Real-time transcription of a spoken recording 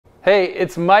Hey,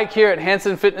 it's Mike here at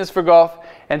Hansen Fitness for Golf,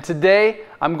 and today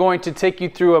I'm going to take you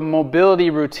through a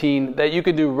mobility routine that you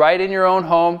can do right in your own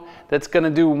home that's going to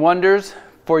do wonders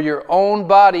for your own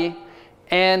body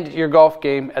and your golf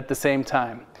game at the same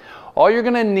time. All you're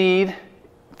going to need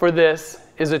for this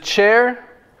is a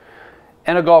chair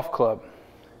and a golf club.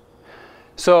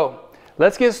 So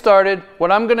let's get started.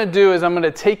 What I'm going to do is I'm going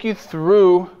to take you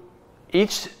through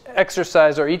each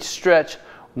exercise or each stretch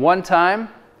one time,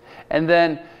 and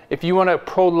then if you want to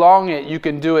prolong it, you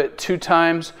can do it 2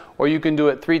 times or you can do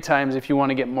it 3 times if you want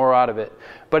to get more out of it.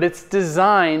 But it's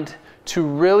designed to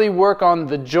really work on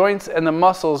the joints and the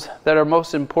muscles that are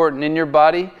most important in your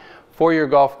body for your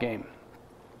golf game.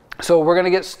 So we're going to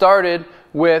get started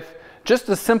with just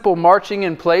a simple marching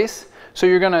in place. So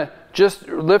you're going to just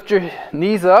lift your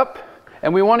knees up,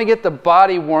 and we want to get the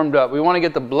body warmed up. We want to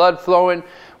get the blood flowing.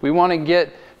 We want to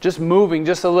get just moving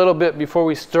just a little bit before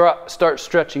we start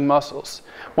stretching muscles.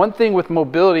 One thing with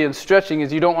mobility and stretching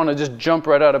is you don't want to just jump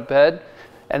right out of bed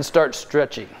and start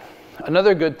stretching.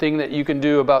 Another good thing that you can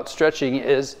do about stretching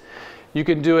is you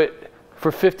can do it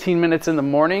for 15 minutes in the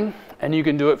morning and you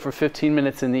can do it for 15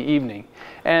 minutes in the evening.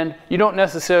 And you don't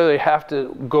necessarily have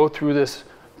to go through this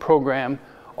program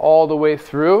all the way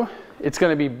through. It's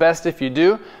going to be best if you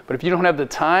do, but if you don't have the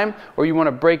time or you want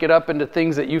to break it up into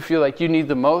things that you feel like you need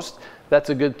the most, that's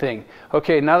a good thing.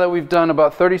 Okay, now that we've done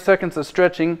about 30 seconds of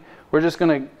stretching, we're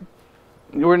going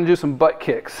to do some butt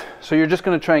kicks. So you're just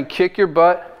going to try and kick your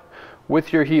butt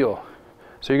with your heel.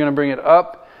 So you're going to bring it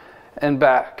up and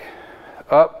back,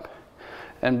 up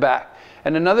and back.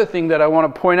 And another thing that I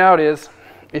want to point out is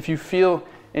if you feel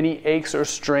any aches or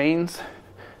strains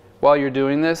while you're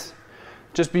doing this,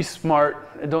 just be smart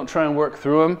and don't try and work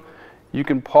through them. You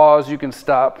can pause, you can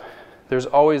stop. There's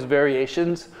always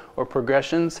variations or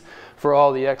progressions for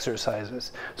all the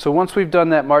exercises. So once we've done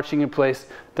that marching in place,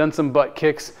 done some butt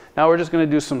kicks, now we're just going to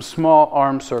do some small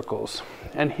arm circles.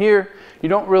 And here, you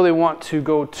don't really want to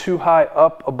go too high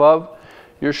up above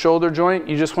your shoulder joint.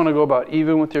 You just want to go about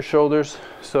even with your shoulders.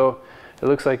 So it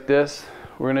looks like this.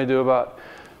 We're going to do about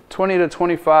 20 to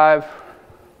 25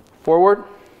 forward.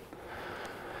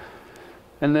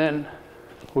 And then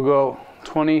we'll go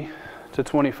 20 to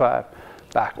 25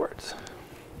 backwards.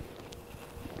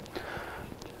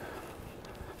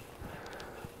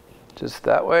 Just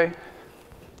that way.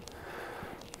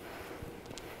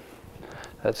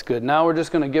 That's good. Now we're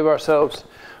just going to give ourselves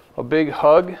a big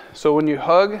hug. So when you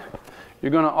hug,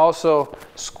 you're going to also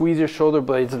squeeze your shoulder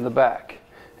blades in the back.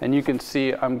 And you can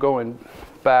see I'm going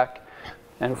back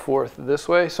and forth this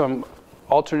way. So I'm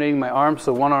alternating my arms.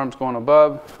 So one arm's going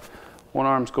above, one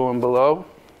arm's going below.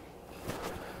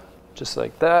 Just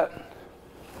like that.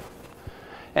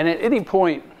 And at any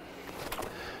point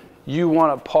you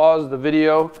want to pause the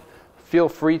video, feel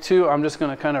free to. I'm just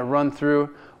going to kind of run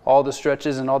through all the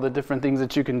stretches and all the different things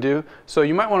that you can do. So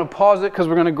you might want to pause it because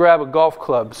we're going to grab a golf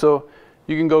club. So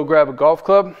you can go grab a golf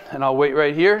club and I'll wait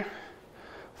right here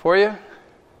for you.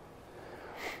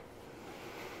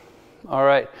 All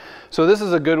right. So this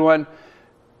is a good one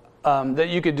that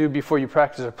you could do before you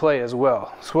practice or play as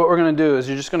well. So what we're going to do is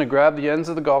you're just going to grab the ends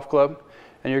of the golf club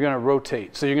and you're going to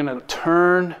rotate. So you're going to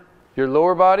turn your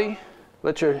lower body,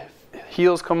 let your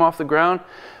heels come off the ground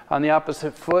on the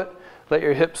opposite foot, let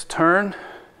your hips turn.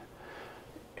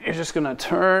 You're just going to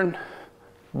turn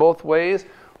both ways.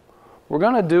 We're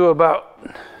going to do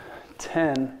about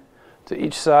 10 to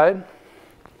each side.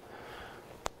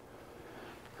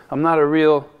 I'm not a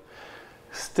real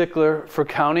stickler for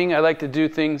counting. I like to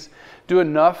do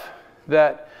enough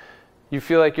that you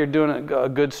feel like you're doing a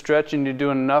good stretch and you're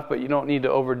doing enough, but you don't need to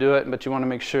overdo it, but you want to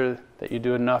make sure that you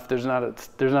do enough. There's not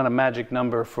a magic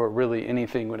number for really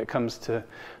anything when it comes to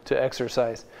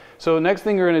exercise. So the next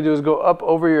thing you're going to do is go up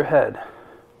over your head.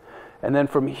 And then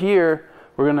from here,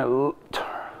 we're going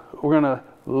to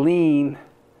lean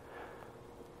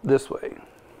this way.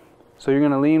 So you're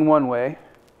going to lean one way,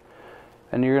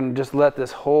 and you're going to just let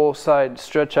this whole side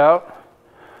stretch out.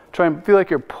 Try and feel like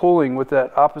you're pulling with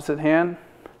that opposite hand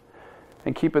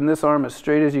and keeping this arm as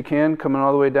straight as you can, coming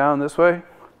all the way down this way.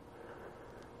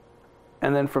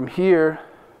 And then from here,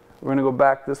 we're going to go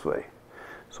back this way.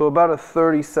 So about a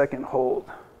 30-second hold.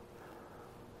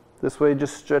 This way,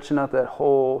 just stretching out that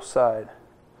whole side.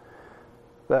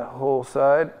 That whole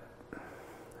side.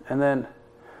 And then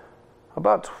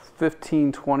about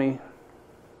 15, 20,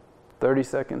 30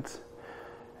 seconds.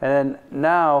 And then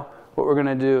now what we're going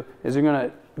to do is you're going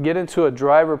to get into a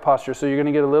driver posture. So you're going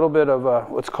to get a little bit of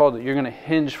you're going to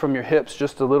hinge from your hips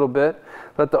just a little bit.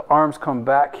 Let the arms come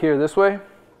back here this way.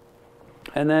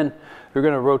 And then you're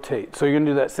going to rotate. So you're going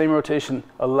to do that same rotation.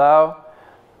 Allow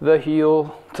the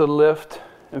heel to lift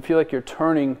and feel like you're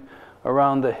turning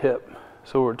around the hip.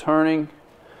 So we're turning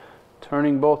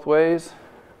both ways.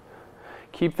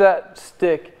 Keep that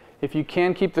stick. If you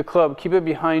can keep the club, keep it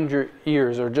behind your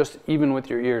ears or just even with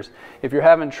your ears. If you're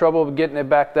having trouble getting it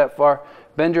back that far,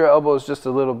 bend your elbows just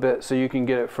a little bit so you can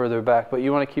get it further back. But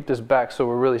you want to keep this back so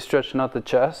we're really stretching out the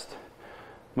chest,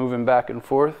 moving back and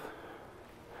forth.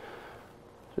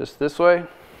 Just this way.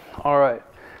 All right.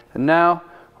 And now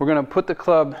we're going to put the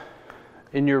club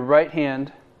in your right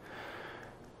hand,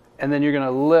 and then you're going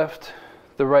to lift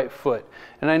the right foot.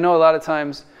 And I know a lot of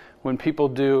times when people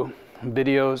do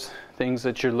videos, things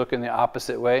that you're looking the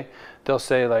opposite way, they'll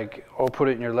say like, oh, put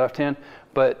it in your left hand.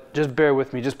 But just bear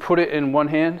with me. Just put it in one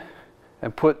hand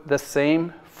and put the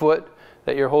same foot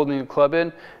that you're holding the club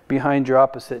in behind your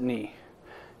opposite knee.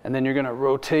 And then you're going to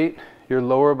rotate your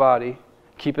lower body,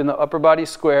 keeping the upper body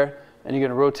square, and you're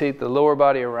going to rotate the lower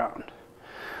body around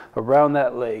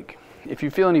that leg. If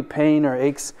you feel any pain or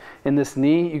aches in this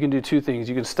knee, you can do two things.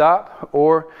 You can stop,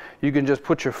 or you can just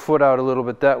put your foot out a little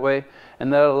bit that way,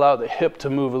 and that'll allow the hip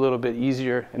to move a little bit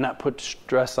easier and not put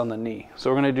stress on the knee. So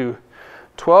we're going to do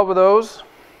 12 of those,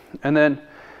 and then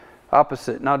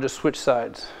opposite. Now just switch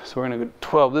sides. So we're going to go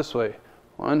 12 this way.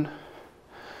 1,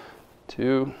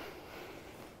 2,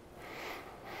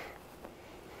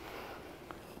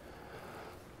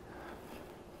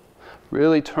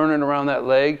 really turning around that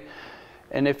leg.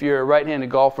 And if you're a right-handed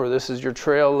golfer, this is your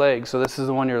trail leg. So this is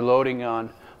the one you're loading on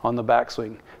the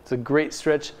backswing. It's a great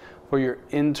stretch for your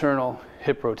internal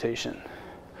hip rotation.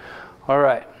 All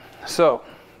right, so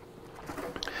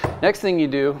next thing you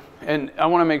do, and I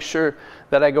want to make sure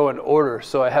that I go in order,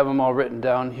 so I have them all written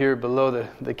down here below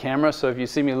the camera. So if you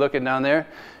see me looking down there,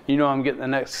 you know I'm getting the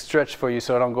next stretch for you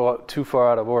so I don't go too far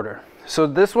out of order. So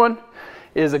this one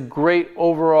is a great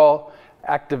overall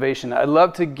activation. I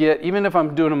love to get, even if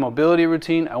I'm doing a mobility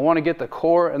routine, I want to get the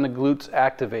core and the glutes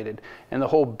activated and the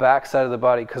whole back side of the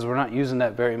body, because we're not using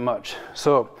that very much.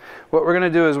 So what we're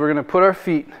going to do is we're going to put our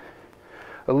feet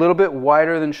a little bit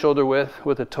wider than shoulder width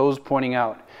with the toes pointing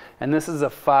out. And this is a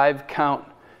 5 count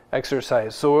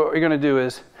exercise. So what you're going to do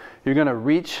is you're going to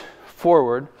reach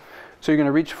forward. So you're going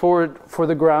to reach forward for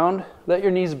the ground. Let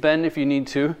your knees bend if you need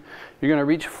to. You're going to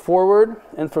reach forward,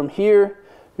 and from here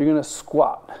you're going to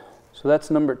squat. So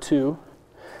that's number 2.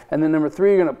 And then number 3,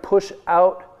 you're going to push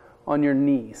out on your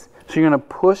knees. So you're going to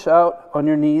push out on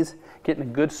your knees, getting a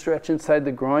good stretch inside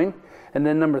the groin. And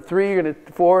then number 4, you're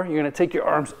going to take your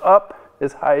arms up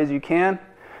as high as you can,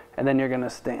 and then you're going to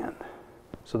stand.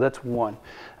 So that's 1.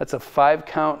 That's a 5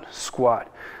 count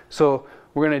squat. So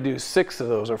we're going to do 6 of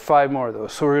those or 5 more of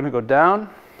those. So we're going to go down,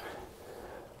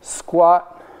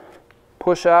 squat,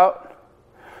 push out,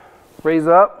 raise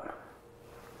up,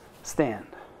 stand.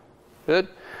 Good.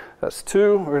 That's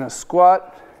 2. We're going to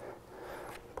squat,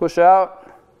 push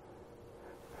out,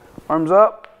 arms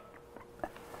up,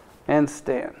 and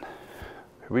stand.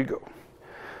 Here we go.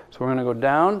 So we're going to go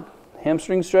down,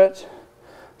 hamstring stretch,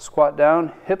 squat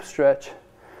down, hip stretch,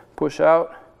 push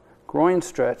out, groin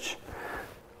stretch,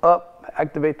 up,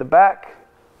 activate the back,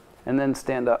 and then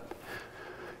stand up.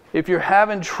 If you're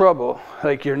having trouble,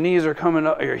 like your knees are coming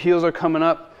up, your heels are coming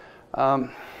up,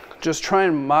 just try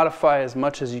and modify as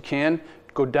much as you can.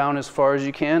 Go down as far as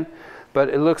you can. But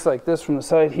it looks like this from the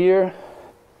side here.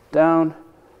 Down,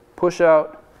 push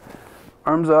out,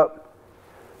 arms up,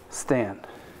 stand.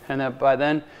 And that by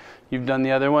then, you've done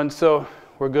the other one. So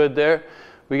we're good there.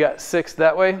 We got 6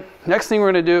 that way. Next thing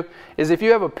we're going to do is, if you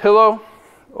have a pillow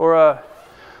or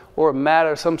a mat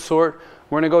of some sort,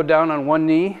 we're going to go down on one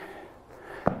knee,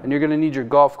 and you're going to need your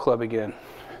golf club again.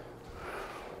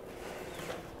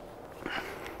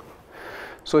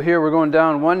 So here we're going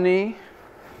down one knee.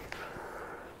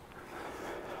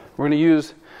 We're going to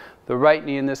use the right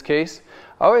knee in this case.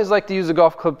 I always like to use a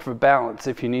golf club for balance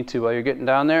if you need to while you're getting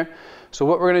down there. So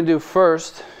what we're going to do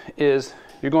first is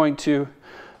you're going to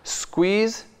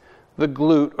squeeze the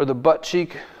glute or the butt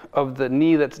cheek of the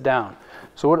knee that's down.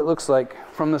 So what it looks like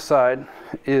from the side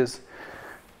is,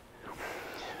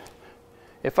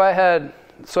 if I had,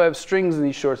 so I have strings in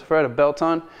these shorts, if I had a belt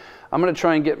on, I'm going to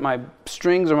try and get my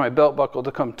strings or my belt buckle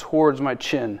to come towards my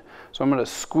chin. So I'm going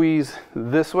to squeeze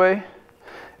this way,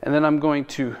 and then I'm going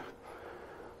to,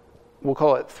 we'll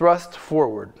call it thrust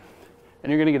forward. And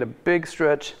you're going to get a big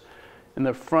stretch in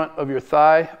the front of your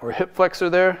thigh or hip flexor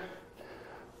there.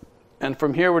 And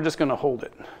from here, we're just going to hold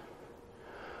it.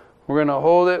 We're going to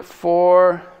hold it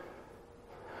for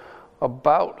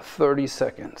about 30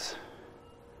 seconds.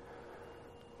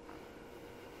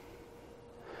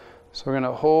 So we're going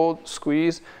to hold,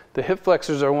 squeeze. The hip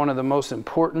flexors are one of the most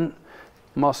important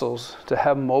muscles to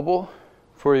have mobile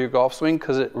for your golf swing,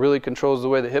 because it really controls the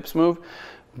way the hips move.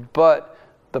 But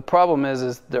the problem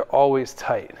is they're always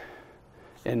tight.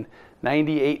 And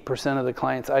 98% of the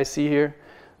clients I see here,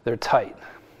 they're tight.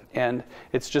 And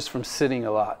it's just from sitting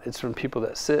a lot. It's from people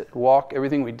that sit, walk,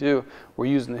 everything we do, we're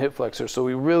using the hip flexor. So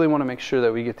we really want to make sure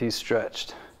that we get these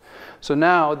stretched. So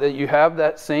now that you have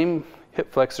that same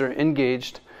hip flexor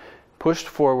engaged, pushed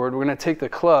forward, we're going to take the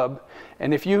club,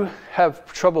 and if you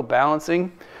have trouble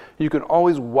balancing, you can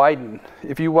always widen.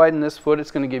 If you widen this foot,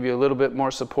 it's going to give you a little bit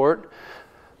more support.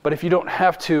 But if you don't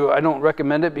have to, I don't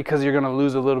recommend it because you're going to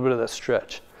lose a little bit of the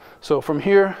stretch. So from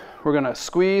here, we're going to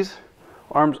squeeze,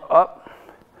 arms up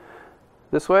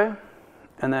this way,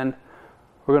 and then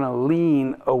we're going to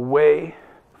lean away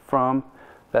from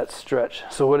that stretch.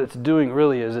 So what it's doing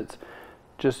really is it's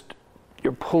just,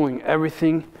 you're pulling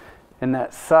everything in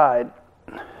that side,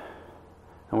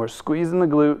 and we're squeezing the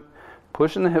glute,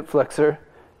 pushing the hip flexor,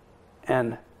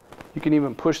 and you can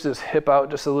even push this hip out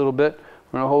just a little bit.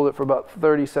 We're going to hold it for about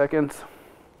 30 seconds.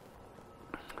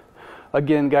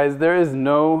 Again, guys, there is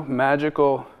no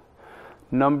magical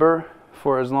number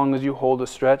for as long as you hold a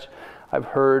stretch. I've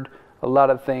heard a lot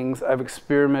of things. I've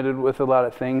experimented with a lot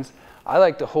of things. I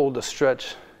like to hold a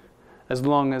stretch as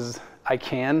long as I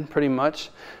can, pretty much.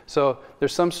 So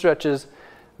there's some stretches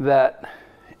that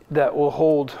will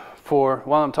hold for,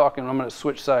 while I'm talking, I'm going to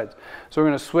switch sides. So we're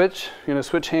going to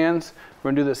switch hands.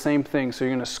 We're going to do the same thing. So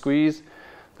you're going to squeeze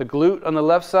the glute on the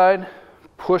left side,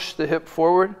 push the hip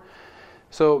forward.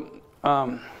 So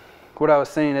what I was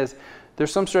saying is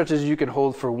there's some stretches you can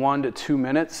hold for 1 to 2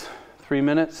 minutes, 3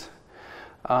 minutes.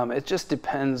 It just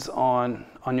depends on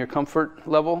your comfort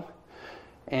level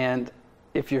and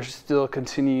if you're still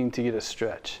continuing to get a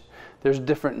stretch. There's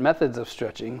different methods of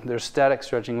stretching. There's static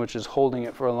stretching, which is holding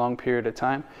it for a long period of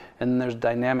time, and then there's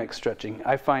dynamic stretching.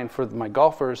 I find for my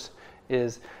golfers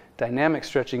is dynamic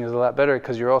stretching is a lot better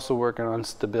because you're also working on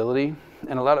stability,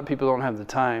 and a lot of people don't have the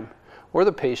time or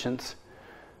the patience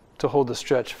to hold the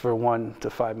stretch for 1 to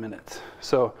 5 minutes.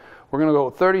 So we're going to go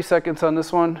 30 seconds on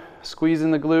this one, squeezing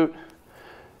the glute.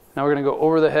 Now we're going to go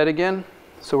over the head again.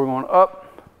 So we're going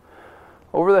up,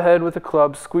 over the head with the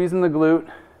club, squeezing the glute,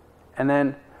 and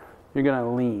then you're going to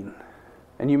lean.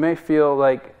 And you may feel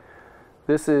like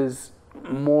this is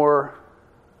more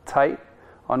tight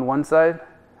on one side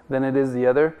than it is the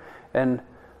other. And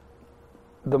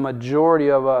the majority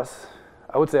of us,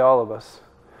 I would say all of us,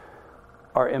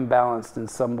 are imbalanced in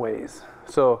some ways.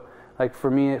 So like for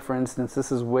me, for instance,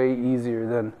 this is way easier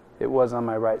than it was on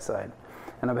my right side.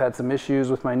 And I've had some issues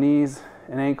with my knees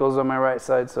and ankles on my right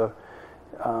side. So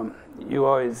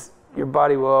your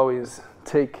body will always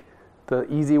take the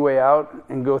easy way out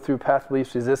and go through path of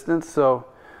least resistance. So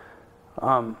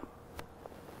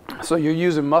you're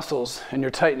using muscles and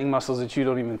you're tightening muscles that you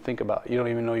don't even think about. You don't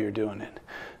even know you're doing it.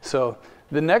 So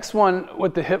the next one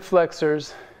with the hip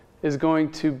flexors is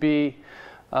going to be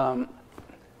a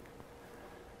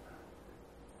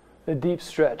deep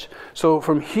stretch. So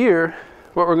from here,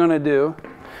 what we're going to do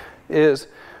is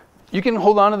you can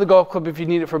hold on to the golf club if you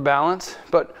need it for balance,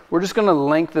 but we're just going to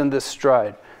lengthen this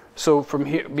stride. So from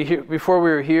here, before we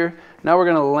were here, now we're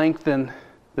going to lengthen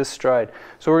this stride.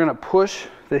 So we're going to push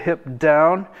the hip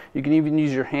down. You can even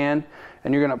use your hand,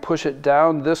 and you're going to push it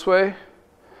down this way.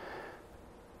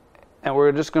 And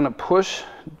we're just going to push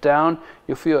down.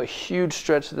 You'll feel a huge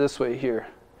stretch this way here.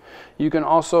 You can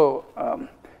also,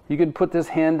 you can put this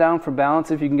hand down for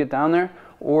balance if you can get down there,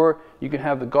 or you can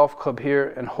have the golf club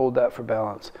here and hold that for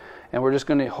balance. And we're just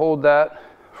going to hold that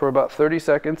for about 30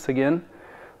 seconds. Again,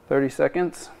 30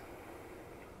 seconds.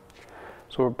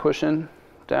 So we're pushing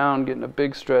down, getting a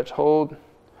big stretch. Hold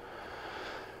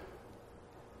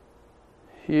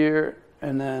here,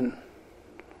 and then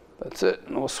that's it.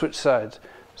 And we'll switch sides.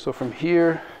 So from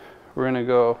here, we're going to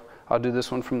go, I'll do this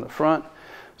one from the front.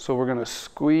 So we're going to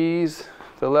squeeze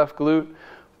the left glute,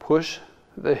 push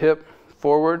the hip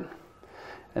forward,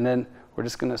 and then we're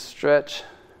just going to stretch,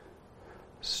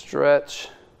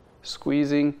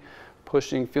 squeezing,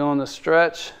 pushing, feeling the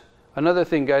stretch. Another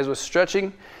thing, guys, with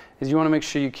stretching is you want to make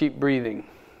sure you keep breathing.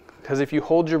 Because if you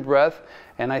hold your breath,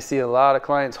 and I see a lot of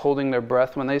clients holding their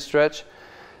breath when they stretch,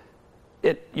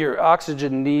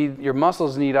 your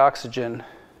muscles need oxygen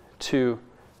to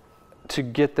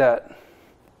get that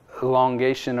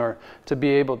elongation or to be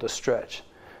able to stretch.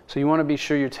 So you want to be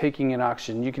sure you're taking in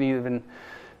oxygen. You can even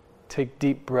take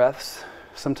deep breaths.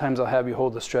 Sometimes I'll have you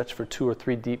hold the stretch for 2 or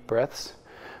 3 deep breaths,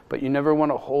 but you never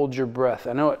want to hold your breath.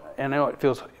 I know it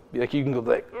feels like you can go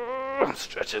like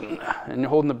stretching and you're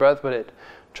holding the breath, but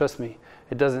trust me,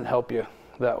 it doesn't help you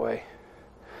that way.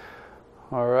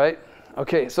 All right.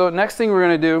 Okay, so next thing we're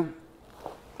going to do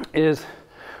is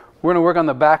we're going to work on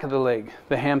the back of the leg,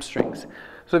 the hamstrings.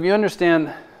 So if you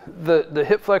understand the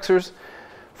hip flexors,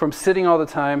 from sitting all the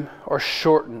time are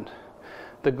shortened.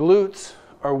 The glutes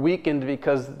are weakened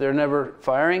because they're never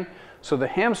firing. So the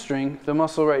hamstring, the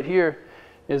muscle right here,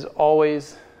 is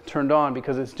always turned on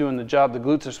because it's doing the job the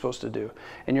glutes are supposed to do.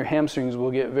 And your hamstrings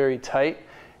will get very tight.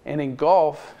 And in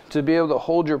golf, to be able to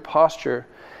hold your posture,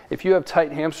 if you have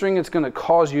tight hamstring, it's going to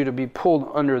cause you to be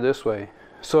pulled under this way.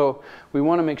 So we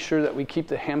want to make sure that we keep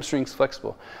the hamstrings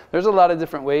flexible. There's a lot of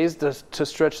different ways to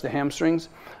stretch the hamstrings.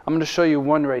 I'm going to show you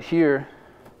one right here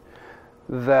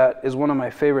that is one of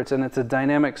my favorites, and it's a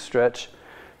dynamic stretch.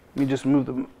 Let me just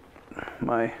move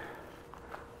my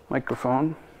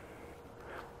microphone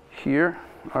here.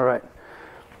 All right.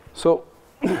 So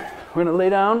we're going to lay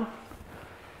down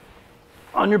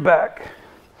on your back.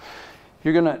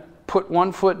 You're going to put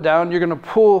one foot down. You're going to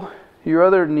pull your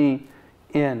other knee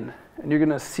in. And you're going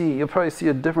to see, you'll probably see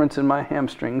a difference in my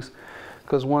hamstrings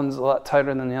because one's a lot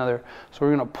tighter than the other. So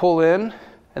we're going to pull in,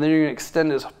 and then you're going to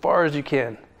extend as far as you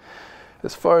can.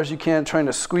 As far as you can, trying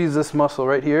to squeeze this muscle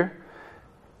right here,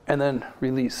 and then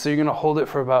release. So you're going to hold it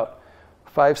for about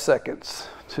 5 seconds.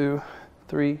 2,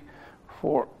 3,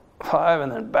 4, 5,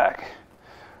 and then back.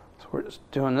 So we're just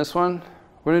doing this one.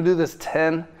 We're going to do this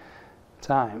 10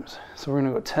 times. So we're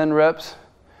going to go 10 reps.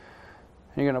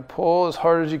 You're going to pull as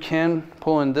hard as you can,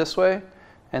 pull in this way,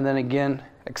 and then again,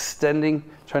 extending,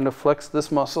 trying to flex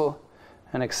this muscle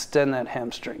and extend that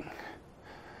hamstring.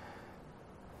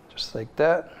 Just like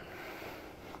that.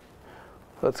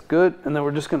 That's good. And then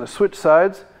we're just going to switch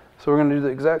sides. So we're going to do the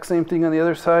exact same thing on the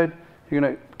other side. You're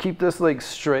going to keep this leg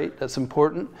straight. That's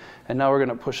important. And now we're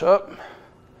going to push up,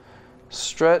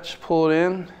 stretch, pull it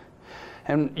in.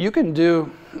 And you can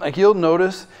do, like you'll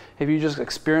notice, if you just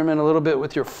experiment a little bit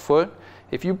with your foot,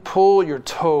 if you pull your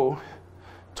toe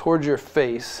towards your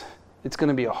face, it's going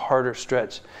to be a harder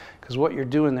stretch because what you're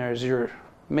doing there is you're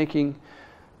making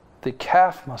the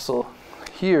calf muscle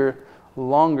here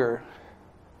longer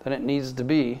than it needs to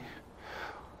be,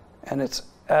 and it's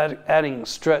adding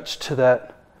stretch to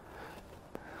that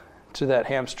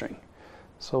hamstring.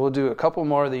 So we'll do a couple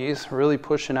more of these, really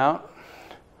pushing out,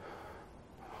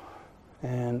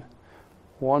 and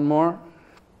one more.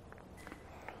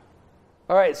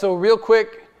 All right, so real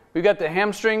quick, we've got the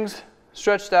hamstrings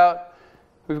stretched out.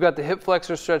 We've got the hip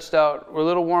flexor stretched out. We're a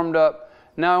little warmed up.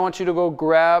 Now I want you to go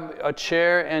grab a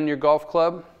chair and your golf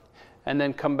club and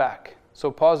then come back.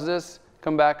 So pause this,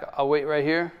 come back. I'll wait right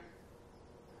here.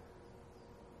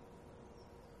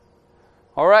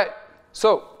 All right,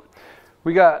 so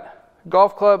we got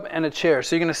golf club and a chair.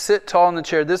 So you're going to sit tall in the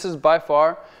chair. This is by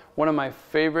far one of my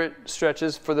favorite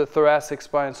stretches for the thoracic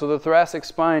spine. So the thoracic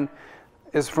spine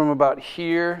is from about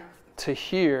here to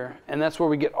here, and that's where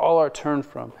we get all our turn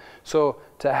from. So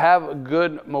to have a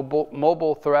good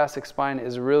mobile thoracic spine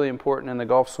is really important in the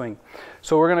golf swing.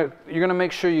 So you're gonna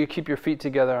make sure you keep your feet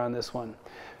together on this one.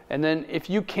 And then if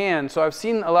you can, so I've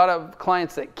seen a lot of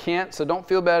clients that can't, so don't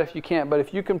feel bad if you can't, but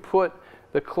if you can put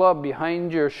the club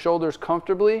behind your shoulders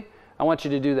comfortably, I want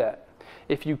you to do that.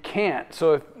 If you can't,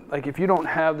 so if you don't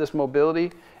have this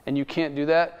mobility and you can't do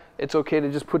that, it's okay to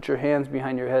just put your hands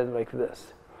behind your head like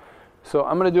this. So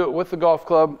I'm going to do it with the golf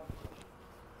club.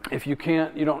 If you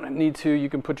can't, you don't need to,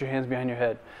 you can put your hands behind your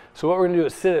head. So what we're going to do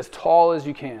is sit as tall as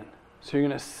you can. So you're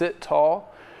going to sit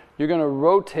tall. You're going to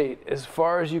rotate as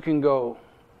far as you can go.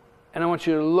 And I want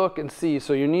you to look and see.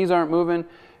 So your knees aren't moving,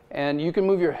 and you can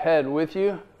move your head with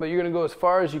you, but you're going to go as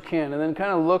far as you can. And then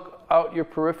kind of look out your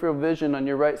peripheral vision on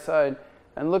your right side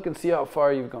and look and see how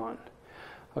far you've gone.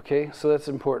 Okay, so that's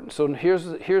important. So here's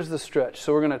the stretch.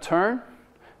 So we're going to turn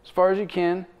as far as you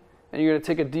can, and you're going to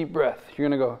take a deep breath. You're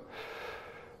going to go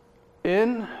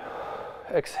in,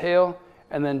 exhale,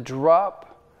 and then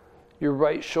drop your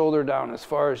right shoulder down as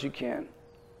far as you can.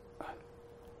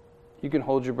 You can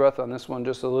hold your breath on this one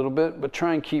just a little bit, but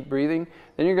try and keep breathing.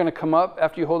 Then you're going to come up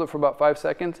after you hold it for about 5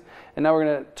 seconds, and now we're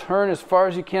going to turn as far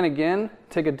as you can again.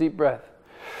 Take a deep breath.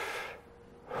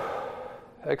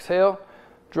 Exhale.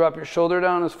 Drop your shoulder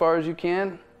down as far as you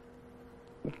can.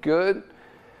 Good.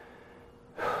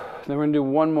 Then we're going to do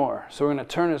one more. So we're going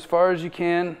to turn as far as you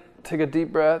can. Take a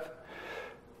deep breath.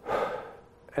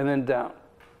 And then down.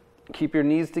 Keep your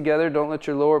knees together. Don't let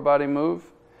your lower body move.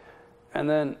 And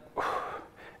then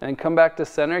come back to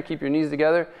center. Keep your knees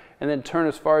together. And then turn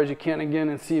as far as you can again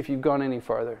and see if you've gone any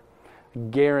farther. I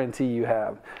guarantee you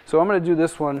have. So I'm going to do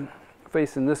this one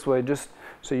facing this way just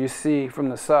so you see from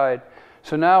the side.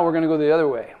 So now we're going to go the other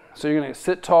way. So you're going to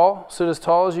sit tall, sit as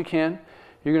tall as you can.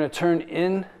 You're going to turn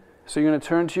in, so you're going to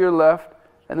turn to your left,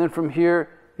 and then from here,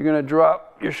 you're going to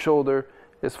drop your shoulder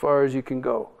as far as you can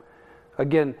go.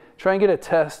 Again, try and get a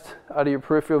test out of your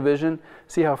peripheral vision,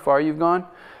 see how far you've gone.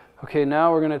 Okay,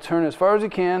 now we're going to turn as far as you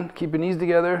can, keep your knees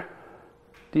together,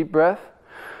 Deep breath.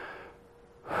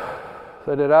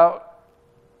 Let it out.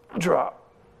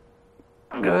 Drop.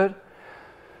 Good.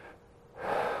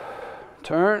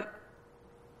 Turn.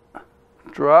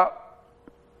 Drop.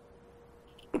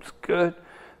 It's good.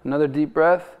 Another deep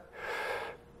breath.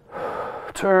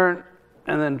 Turn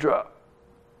and then drop.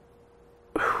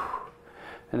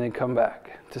 And then come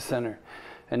back to center.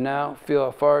 And now feel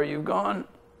how far you've gone.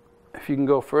 If you can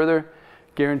go further,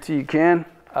 guarantee you can.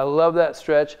 I love that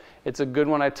stretch. It's a good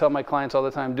one. I tell my clients all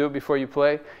the time, do it before you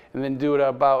play, and then do it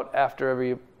about after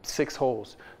every 6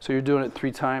 holes. So you're doing it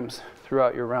 3 times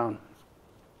throughout your round.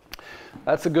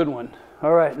 That's a good one.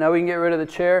 All right, now we can get rid of the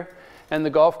chair and the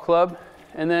golf club.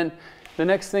 And then the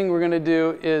next thing we're gonna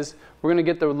do is we're gonna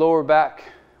get the lower back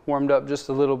warmed up just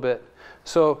a little bit.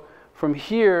 So from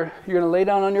here, you're gonna lay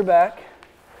down on your back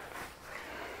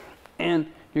and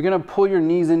you're gonna pull your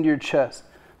knees into your chest.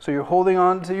 So you're holding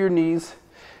on to your knees,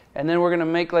 and then we're gonna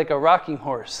make like a rocking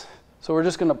horse. So we're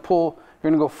just gonna pull,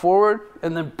 you're gonna go forward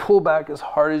and then pull back as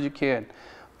hard as you can.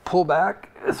 Pull back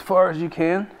as far as you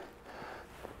can.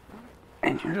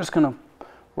 And you're just gonna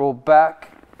roll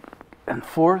back and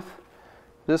forth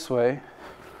this way.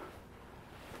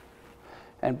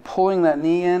 And pulling that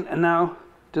knee in, and now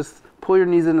just pull your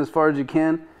knees in as far as you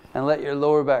can and let your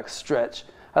lower back stretch.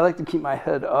 I like to keep my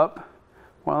head up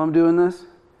while I'm doing this,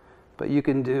 but you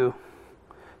can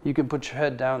put your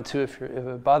head down too if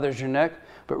it bothers your neck,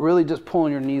 but really just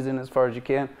pulling your knees in as far as you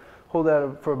can. Hold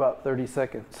that for about 30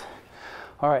 seconds.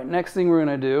 All right, next thing we're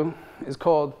gonna do is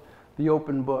called the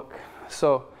open book.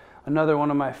 So another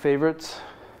one of my favorites.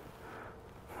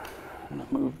 I'm gonna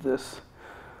move this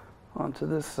onto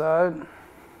this side.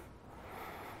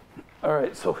 All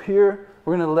right, so here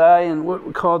we're gonna lie in what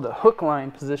we call the hook line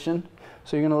position.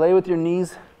 So you're gonna lay with your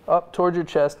knees up towards your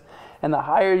chest, and the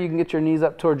higher you can get your knees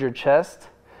up towards your chest,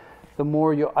 the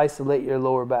more you'll isolate your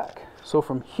lower back. So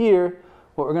from here,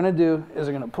 what we're gonna do is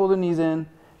we're gonna pull the knees in,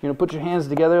 you're gonna put your hands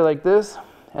together like this,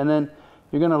 and then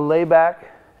you're gonna lay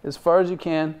back as far as you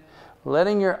can,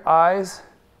 letting your eyes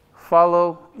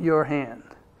follow your hand,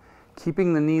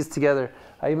 keeping the knees together.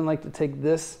 I even like to take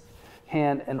this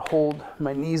hand and hold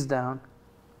my knees down.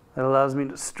 That allows me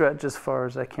to stretch as far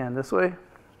as I can this way.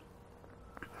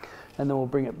 And then we'll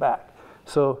bring it back.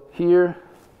 So here,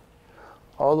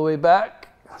 all the way back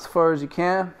as far as you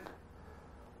can.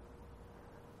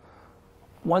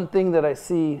 One thing that I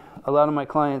see a lot of my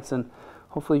clients, and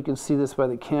hopefully you can see this by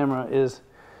the camera, is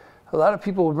a lot of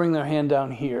people will bring their hand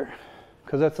down here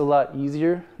because that's a lot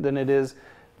easier than it is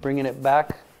bringing it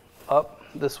back up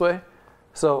this way.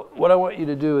 So what I want you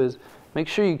to do is make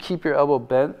sure you keep your elbow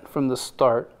bent from the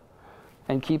start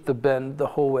and keep the bend the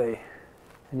whole way.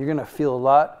 And you're gonna feel a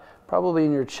lot, probably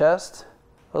in your chest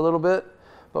a little bit,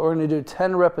 but we're gonna do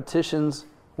 10 repetitions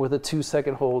with a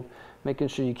 2-second hold, making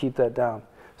sure you keep that down.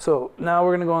 So now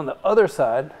we're gonna go on the other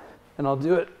side, and I'll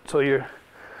do it so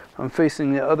I'm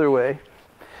facing the other way.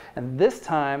 And this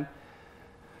time,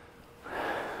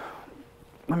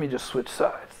 let me just switch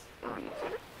sides.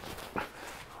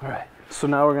 All right, so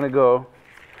now we're gonna go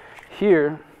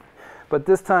here, but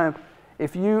this time,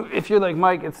 if you're like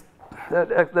Mike,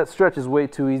 that stretch is way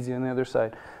too easy on the other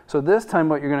side. So this time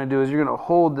what you're gonna do is you're gonna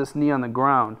hold this knee on the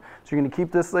ground. So you're gonna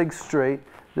keep this leg straight.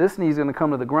 This knee's gonna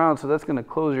come to the ground, so that's gonna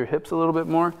close your hips a little bit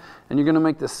more, and you're gonna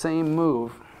make the same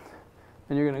move.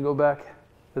 And you're gonna go back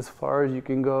as far as you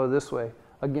can go this way.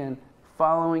 Again,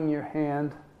 following your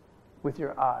hand with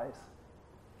your eyes.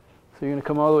 So you're gonna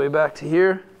come all the way back to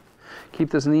here,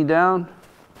 keep this knee down,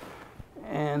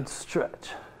 and stretch.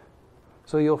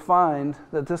 So you'll find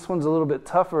that this one's a little bit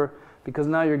tougher because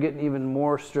now you're getting even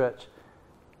more stretch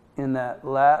in that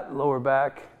lat, lower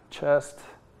back, chest,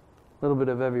 a little bit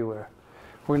of everywhere.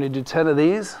 We're gonna do 10 of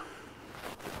these.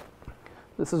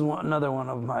 This is another one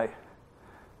of my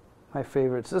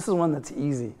favorites. This is one that's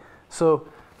easy. So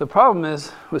the problem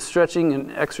is with stretching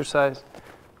and exercise,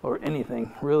 or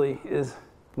anything really, is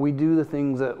we do the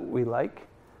things that we like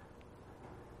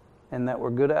and that we're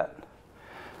good at,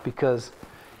 because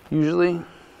usually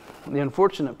the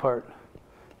unfortunate part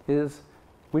is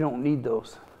we don't need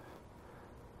those.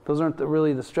 Those aren't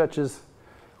really the stretches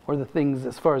or the things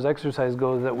as far as exercise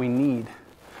goes that we need.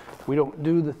 We don't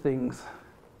do the things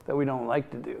that we don't like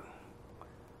to do,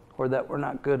 or that we're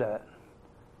not good at,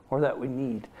 or that we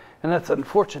need. And that's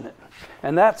unfortunate.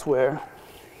 And that's where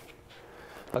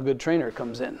a good trainer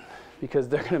comes in, because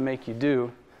they're going to make you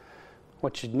do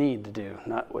what you need to do,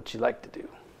 not what you like to do.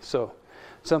 So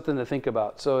something to think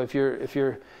about. So if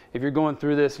you're going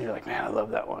through this and you're like, man, I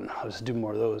love that one, I'll just do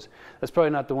more of those, that's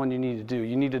probably not the one you need to do.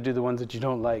 You need to do the ones that you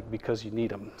don't like because you need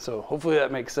them. So hopefully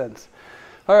that makes sense.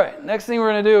 All right, next thing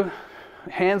we're going to do,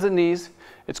 hands and knees,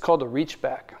 It's called a reach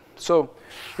back. So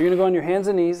you're gonna go on your hands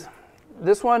and knees.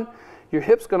 This one, your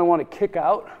hip's gonna wanna kick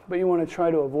out, but you wanna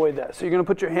try to avoid that. So you're gonna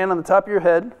put your hand on the top of your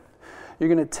head. You're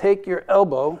gonna take your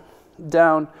elbow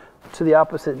down to the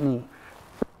opposite knee.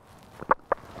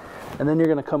 And then you're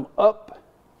gonna come up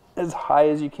as high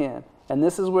as you can. And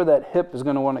this is where that hip is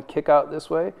gonna wanna kick out this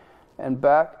way and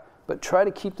back, but try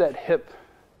to keep that hip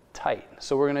tight.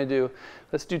 So we're gonna do,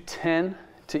 let's do 10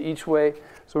 to each way.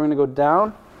 So we're gonna go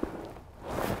down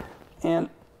and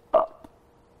up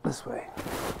this way.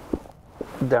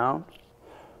 Down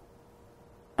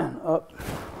and up.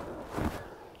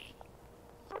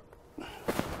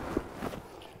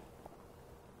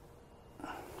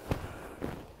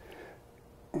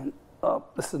 And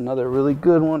up. This is another really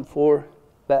good one for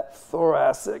that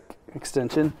thoracic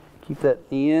extension. Keep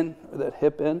that knee in, or that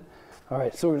hip in. All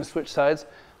right, so we're gonna switch sides.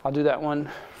 I'll do that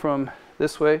one from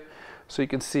this way so you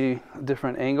can see a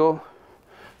different angle.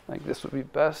 Like this would be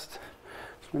best.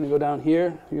 So we're gonna go down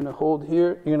here, you're gonna hold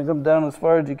here, you're gonna come down as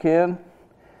far as you can,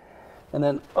 and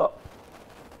then up.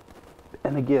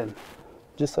 And again,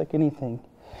 just like anything,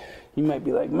 you might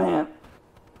be like, man,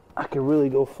 I could really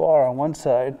go far on one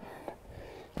side,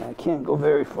 and I can't go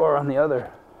very far on the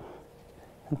other.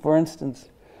 And for instance,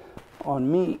 on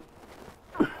me,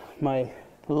 my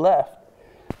left,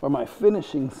 or my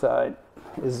finishing side,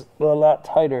 is a lot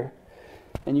tighter,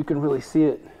 and you can really see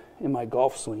it in my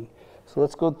golf swing. So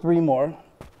let's go 3 more.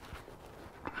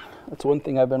 That's one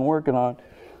thing I've been working on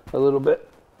a little bit,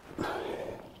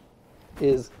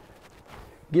 is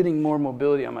getting more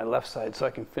mobility on my left side so I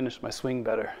can finish my swing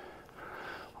better.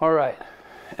 All right,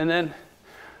 and then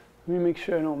let me make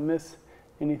sure I don't miss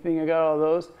anything. I got all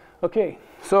those. Okay,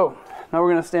 so now we're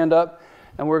gonna stand up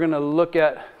and we're gonna look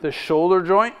at the shoulder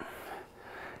joint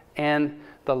and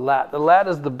the lat. The lat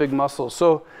is the big muscle.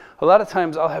 So a lot of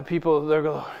times I'll have people, they'll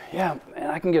go, yeah, man,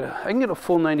 I can get a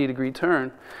full 90-degree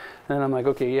turn. And I'm like,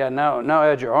 okay, yeah, now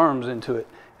add your arms into it.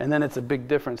 And then it's a big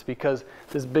difference because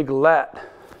this big lat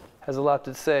has a lot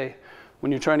to say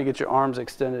when you're trying to get your arms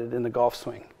extended in the golf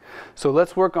swing. So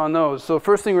let's work on those. So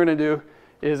first thing we're gonna do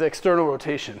is external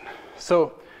rotation.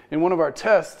 So in one of our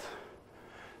tests,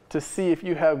 to see if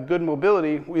you have good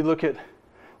mobility, we look at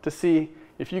to see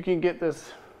if you can get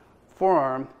this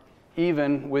forearm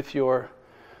even with your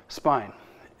spine.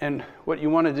 And what you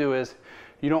want to do is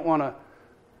you don't want to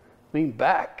lean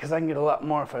back, because I can get a lot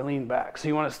more if I lean back. So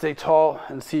you want to stay tall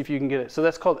and see if you can get it. So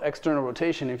that's called external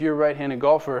rotation. If you're a right-handed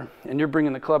golfer and you're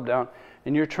bringing the club down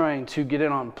and you're trying to get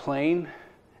it on plane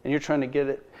and you're trying to get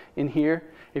it in here,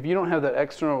 if you don't have that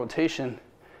external rotation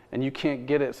and you can't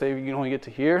get it, say you can only get to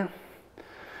here,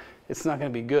 it's not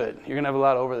going to be good. You're going to have a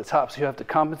lot of over the top, so you have to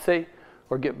compensate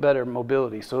or get better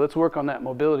mobility. So let's work on that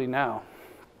mobility now.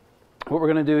 What we're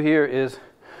going to do here is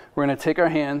we're going to take our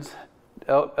hands,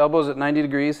 elbows at 90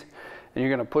 degrees, and you're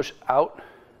going to push out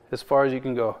as far as you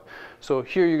can go. So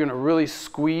here you're going to really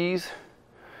squeeze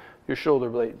your shoulder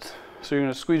blades. So you're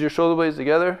going to squeeze your shoulder blades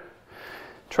together.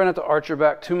 Try not to arch your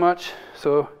back too much.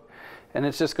 And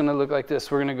it's just going to look like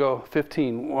this. We're going to go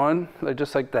 15, 1,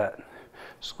 just like that.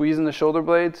 Squeezing the shoulder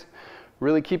blades,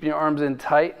 really keeping your arms in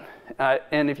tight.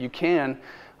 And if you can,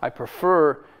 I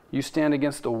prefer you stand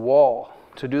against a wall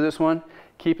to do this one,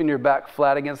 keeping your back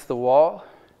flat against the wall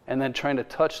and then trying to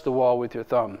touch the wall with your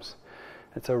thumbs.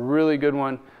 It's a really good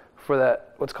one for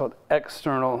that, what's called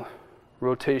external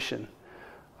rotation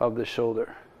of the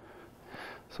shoulder.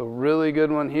 So really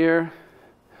good one here.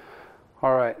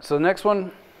 All right, so the next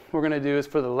one we're gonna do is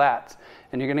for the lats.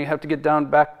 And you're gonna have to get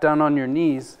back down on your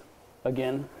knees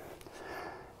again.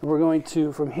 We're going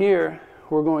to, from here,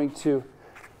 we're going to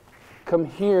come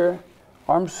here,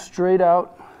 arms straight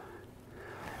out,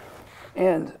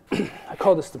 and I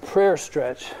call this the prayer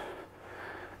stretch.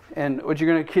 And what you're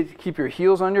gonna keep your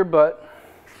heels on your butt,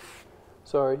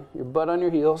 your butt on your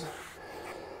heels,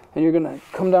 and you're gonna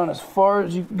come down as far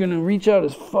as you're gonna reach out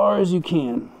as far as you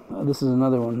can. This is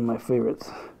another one of my favorites.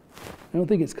 I don't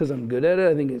think it's because I'm good at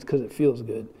it, I think it's because it feels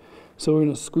good. So we're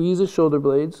gonna squeeze the shoulder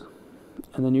blades,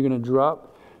 and then you're gonna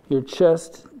drop your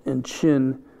chest and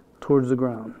chin towards the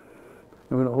ground.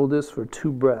 We're gonna hold this for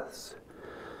 2 breaths.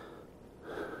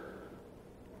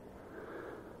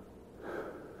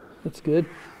 That's good.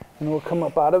 And we'll come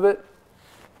up out of it,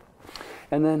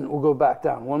 and then we'll go back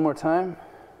down. One more time.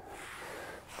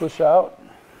 Push out.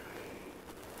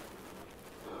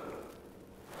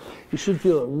 You should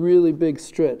feel a really big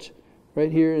stretch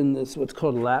right here in this, what's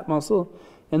called lat muscle.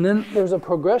 And then there's a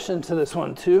progression to this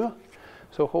one too.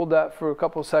 So hold that for a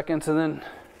couple seconds, and then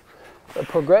a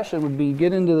progression would be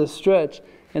get into the stretch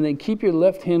and then keep your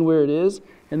left hand where it is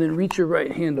and then reach your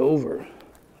right hand over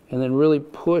and then really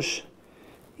push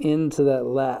into that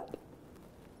lat.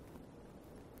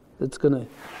 that's gonna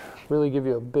really give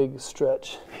you a big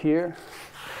stretch here,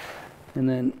 and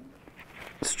then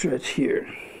stretch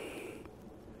here,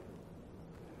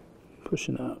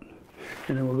 pushing out,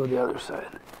 and then we'll go the other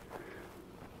side.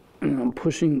 And I'm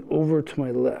pushing over to my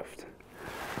left.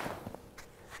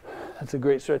 That's a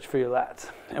great stretch for your lats.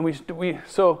 And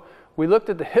so we looked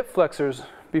at the hip flexors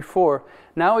before.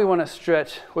 Now we want to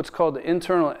stretch what's called the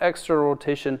internal and external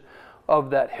rotation of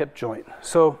that hip joint.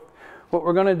 So what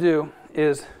we're going to do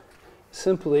is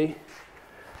simply,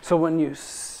 so when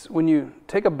you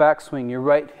take a backswing, your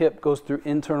right hip goes through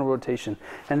internal rotation,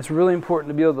 and it's really important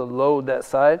to be able to load that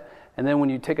side. And then when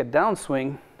you take a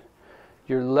downswing,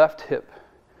 your left hip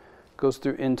goes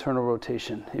through internal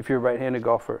rotation if you're a right-handed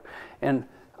golfer. And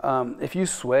if you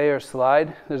sway or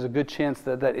slide, there's a good chance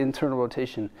that that internal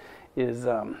rotation is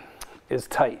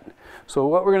tight. So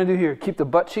what we're going to do here, keep the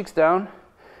butt cheeks down,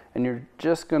 and you're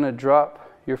just going to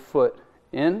drop your foot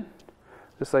in,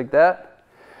 just like that,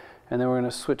 and then we're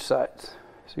going to switch sides.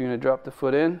 So you're going to drop the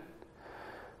foot in,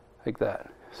 like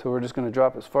that. So we're just going to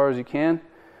drop as far as you can.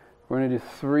 We're going to do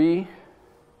 3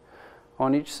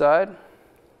 on each side.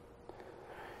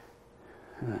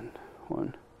 And then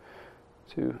 1,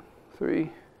 2,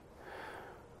 3.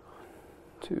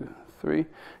 2, 3.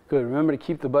 Good. Remember to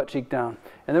keep the butt cheek down.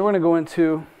 And then we're going to go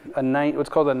into what's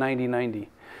called a 90-90.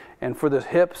 And for the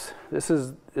hips, this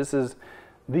is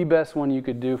the best one you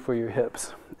could do for your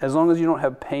hips, as long as you don't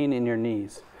have pain in your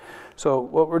knees. So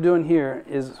what we're doing here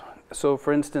is, so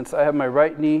for instance, I have my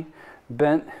right knee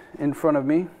bent in front of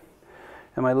me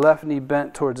and my left knee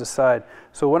bent towards the side.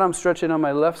 So what I'm stretching on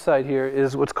my left side here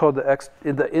is what's called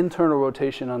the internal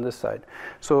rotation on this side.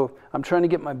 So I'm trying to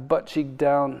get my butt cheek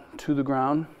down to the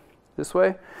ground this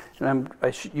way, and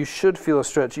you should feel a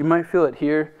stretch. You might feel it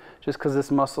here just because this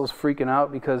muscle is freaking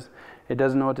out because it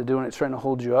doesn't know what to do and it's trying to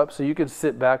hold you up. So you can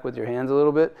sit back with your hands a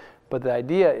little bit, but the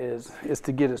idea is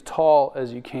to get as tall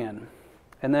as you can.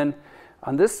 And then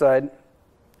on this side,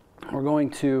 we're going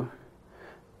to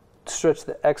stretch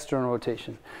the external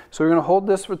rotation. So we're going to hold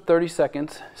this for 30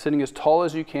 seconds, sitting as tall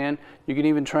as you can. You can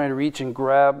even try to reach and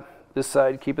grab this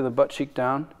side, keeping the butt cheek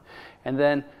down. And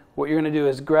then what you're going to do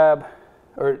is grab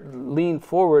or lean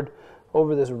forward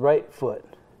over this right foot,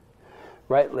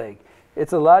 right leg.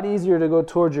 It's a lot easier to go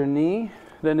towards your knee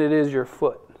than it is your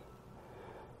foot.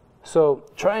 So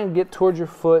try and get towards your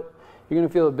foot. You're going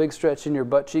to feel a big stretch in your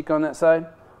butt cheek on that side.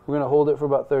 We're going to hold it for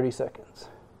about 30 seconds.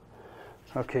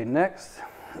 Okay, next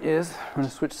is we're going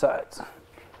to switch sides.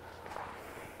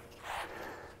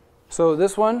 So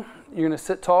this one, you're going to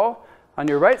sit tall. On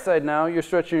your right side now, you're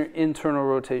stretching your internal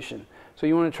rotation. So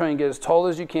you want to try and get as tall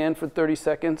as you can for 30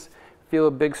 seconds. Feel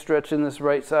a big stretch in this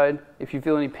right side. If you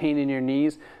feel any pain in your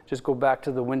knees, just go back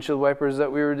to the windshield wipers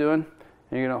that we were doing.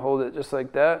 And you're going to hold it just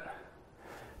like that.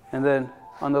 And then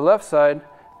on the left side,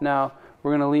 now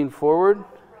we're going to lean forward.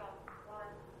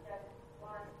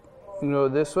 You go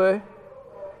this way,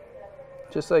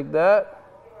 just like that.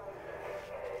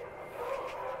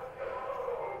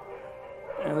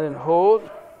 And then hold.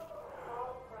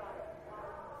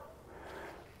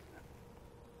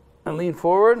 And lean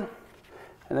forward.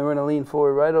 And then we're going to lean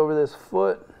forward right over this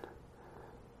foot,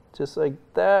 just like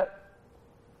that,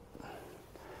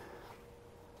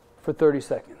 for 30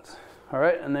 seconds. All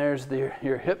right, and there's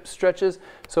your hip stretches.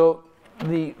 So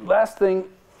the last thing,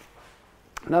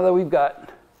 now that we've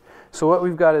got, so what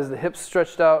we've got is the hips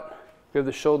stretched out, we have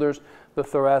the shoulders, the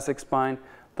thoracic spine,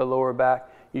 the lower back.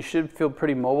 You should feel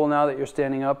pretty mobile now that you're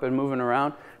standing up and moving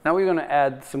around. Now we're going to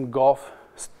add some golf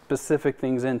specific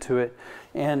things into it.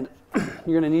 And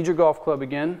you're going to need your golf club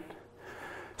again.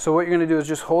 So what you're going to do is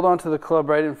just hold on to the club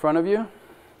right in front of you.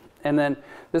 And then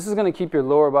this is going to keep your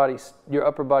lower body, your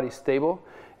upper body stable.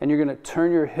 And you're going to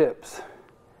turn your hips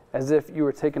as if you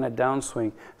were taking a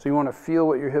downswing. So you want to feel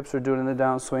what your hips are doing in the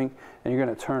downswing, and you're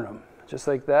going to turn them. Just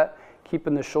like that,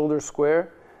 keeping the shoulders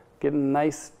square, getting a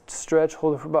nice stretch,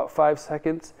 hold it for about 5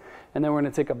 seconds, and then we're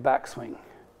going to take a backswing.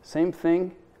 Same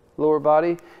thing, lower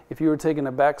body. If you were taking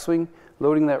a backswing,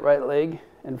 loading that right leg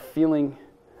and feeling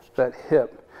that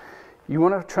hip. You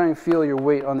want to try and feel your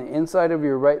weight on the inside of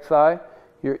your right thigh,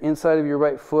 your inside of your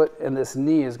right foot, and this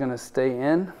knee is going to stay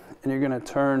in, and you're going to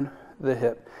turn the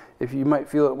hip. If you might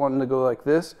feel it wanting to go like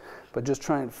this, but just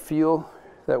try and feel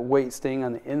that weight staying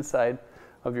on the inside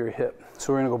of your hip.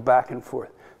 So we're going to go back and forth.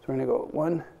 So we're going to go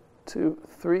 1, 2,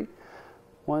 3,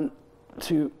 1,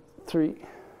 2, 3,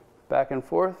 back and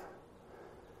forth.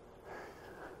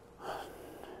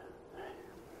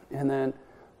 And then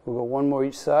we'll go one more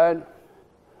each side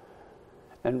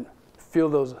and feel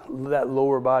that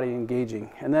lower body engaging.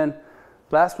 And then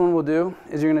last one we'll do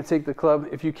is you're going to take the club.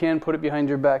 If you can, put it behind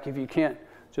your back. If you can't,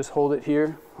 just hold it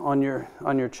here on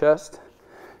your chest.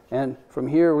 And from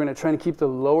here, we're going to try and keep the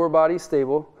lower body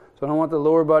stable. So I don't want the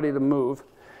lower body to move.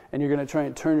 And you're going to try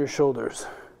and turn your shoulders.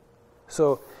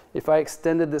 So if I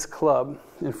extended this club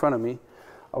in front of me,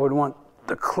 I would want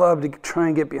the club to try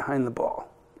and get behind the ball,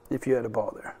 if you had a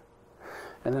ball there.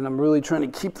 And then I'm really trying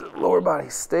to keep the lower body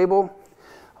stable.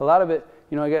 A lot of it,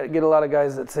 you know, I get a lot of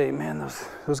guys that say, man,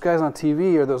 those guys on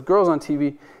TV or those girls on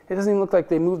TV, it doesn't even look like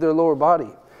they move their lower body.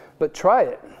 But try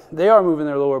it. They are moving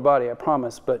their lower body, I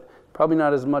promise, but probably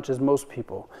not as much as most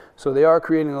people. So they are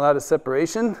creating a lot of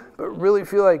separation, but really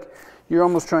feel like you're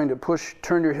almost trying to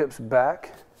turn your hips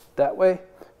back that way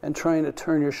and trying to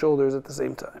turn your shoulders at the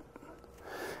same time.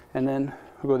 And then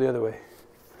we'll go the other way.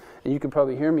 And you can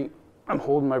probably hear me. I'm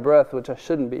holding my breath, which I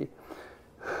shouldn't be.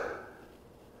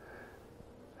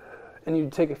 And you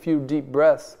take a few deep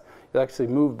breaths, you'll actually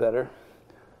move better.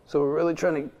 So we're really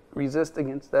trying to resist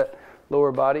against that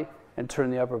lower body and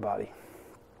turn the upper body.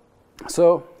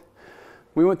 So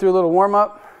we went through a little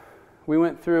warm-up. We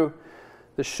went through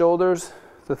the shoulders,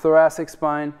 the thoracic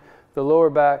spine, the lower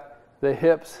back, the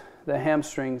hips, the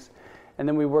hamstrings, and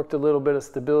then we worked a little bit of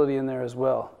stability in there as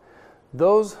well.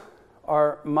 Those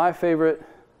are my favorite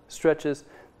stretches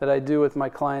that I do with my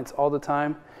clients all the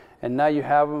time, and now you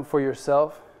have them for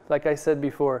yourself. Like I said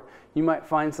before, you might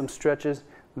find some stretches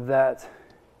that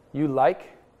you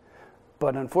like,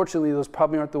 but unfortunately those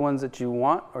probably aren't the ones that you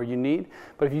want or you need.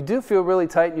 But if you do feel really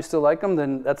tight and you still like them,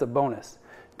 then that's a bonus.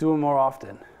 Do them more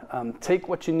often. Take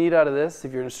what you need out of this.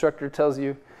 If your instructor tells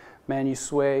you, man, you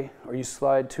sway or you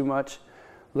slide too much,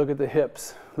 look at the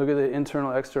hips, look at the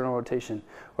internal, external rotation.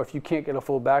 Or if you can't get a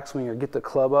full backswing or get the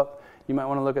club up, you might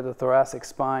want to look at the thoracic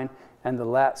spine and the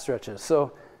lat stretches.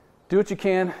 So do what you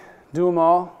can, do them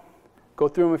all, go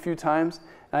through them a few times,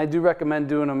 and I do recommend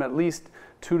doing them at least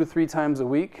 2 to 3 times a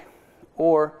week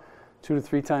or 2 to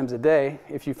 3 times a day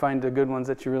if you find the good ones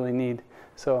that you really need.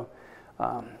 So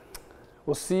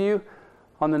we'll see you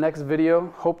on the next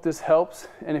video. Hope this helps,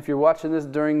 and if you're watching this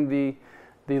during the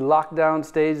lockdown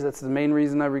stage, that's the main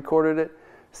reason I recorded it.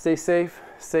 Stay safe,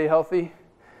 stay healthy,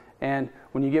 and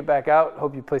when you get back out,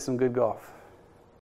 hope you play some good golf.